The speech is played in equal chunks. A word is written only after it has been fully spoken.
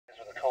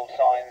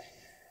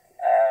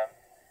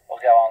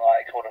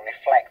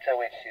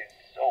which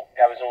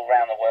goes all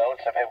around the world,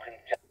 so people can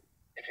just,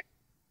 if it's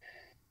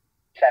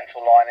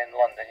central line in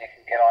London, you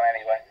can get on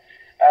anyway.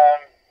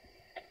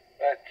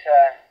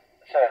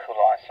 Circle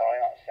line, sorry,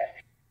 not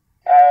central.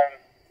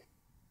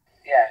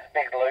 Yeah,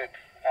 big loop,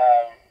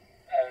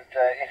 and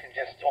you can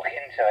just hook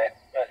into it.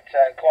 But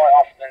quite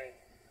often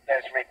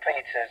there's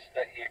repeaters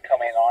that you come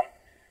in on.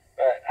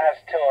 But as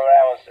 2 of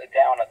ours are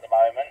down at the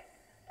moment,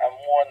 and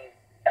one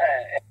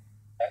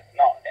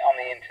not on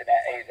the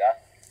internet either,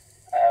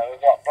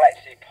 we've got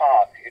Bletchley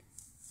Park,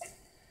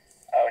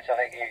 which I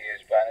think you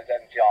use, Bernard,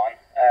 and John,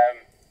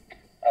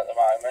 at the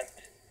moment.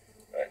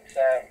 But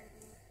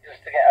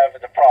just to get over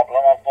the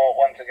problem, I've bought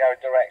one to go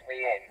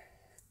directly in,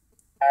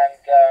 and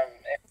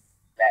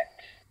net.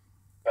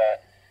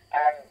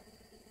 And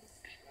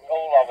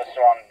all of us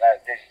are on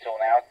digital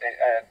now.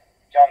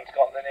 John's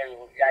got the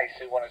new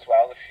Yaesu one as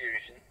well, the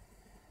Fusion.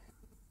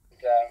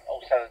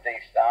 Also the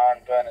D-Star,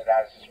 and Bernard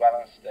has as well,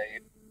 and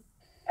Steve.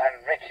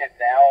 And Richard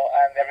now,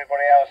 and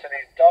everybody else and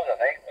his dog, I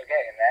think. We're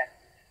getting there.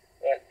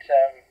 But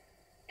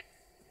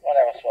what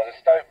else was it?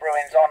 Stoke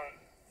Brewing's on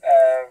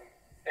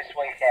this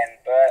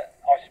weekend, but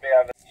I should be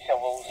over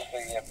shovels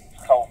for your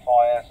coal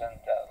fires and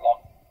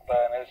lock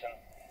burners, and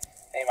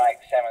he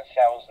makes them and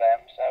sells them.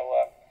 So,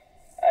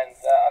 and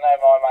I know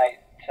my mate,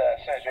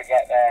 as soon as we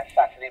get there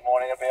Saturday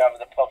morning, he'll be over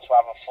the pub to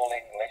have a full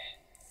English.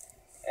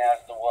 He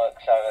has the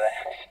works over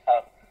there. So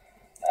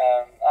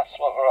that's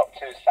what we're up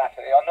to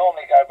Saturday. I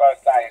normally go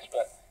both days,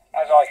 but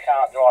as I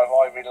can't drive,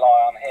 I rely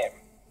on him.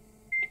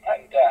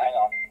 And hang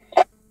on.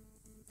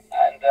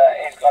 And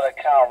he's got a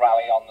car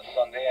rally on the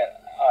Sunday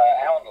at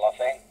Houndle, I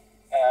think.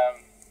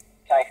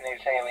 Taking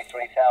his Healy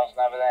 3000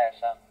 over there,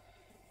 so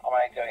I'm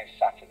only doing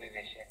Saturday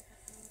this year.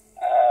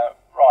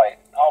 Right,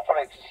 I'll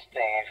put it to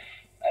Steve,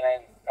 and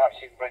then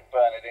perhaps you can bring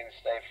Bernard in,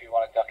 Steve, if you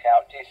want to duck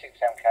out.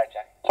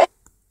 G6MKJ.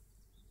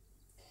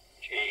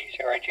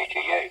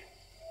 G0GGU.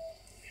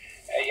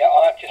 Yeah,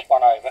 I'll have just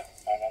one over,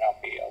 and then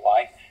I'll be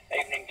away.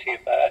 Evening to you,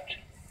 Bert.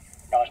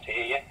 Nice to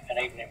hear you. And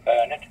evening,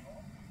 Bernard.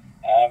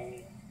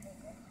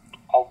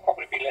 I'll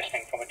probably be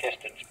listening from a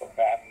distance, but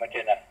we're having my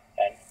dinner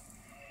then.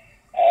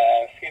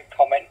 A few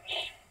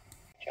comments.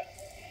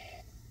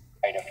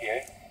 Made a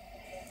few.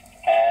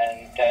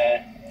 And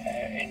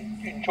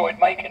enjoyed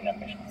making them.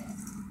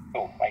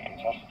 Making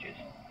sausages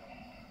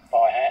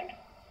by hand.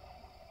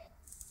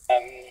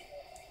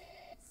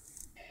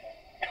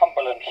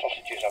 Cumberland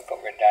sausages I've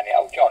got written down here.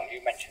 Oh, John,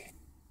 you mentioned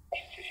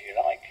sausages you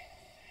like.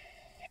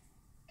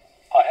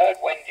 I heard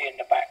Wendy in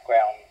the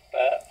background,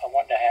 but I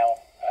wonder how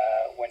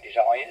Wendy's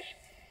eye is.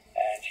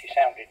 And she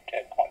sounded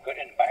quite good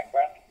in the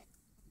background.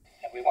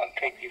 And we won't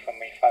keep you from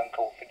my phone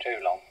call for too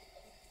long.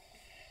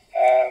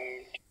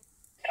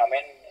 Come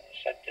in,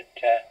 said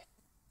that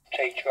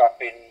teacher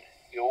up in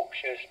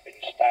Yorkshire's been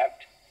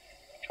stabbed,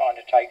 trying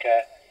to take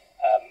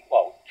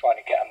trying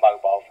to get a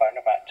mobile phone,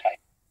 about to take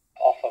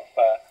off of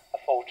a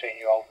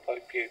 14-year-old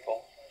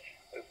pupil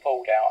who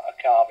pulled out a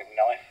carving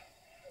knife,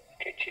 a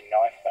kitchen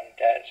knife, and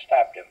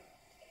stabbed him.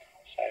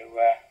 So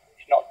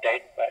he's not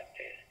dead, but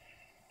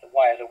the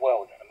way of the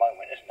world at the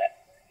moment, isn't it?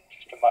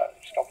 Just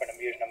stopping him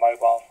using a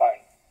mobile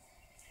phone.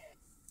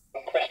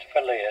 And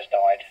Christopher Lee has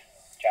died,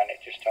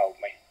 Janet just told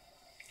me.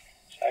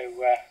 So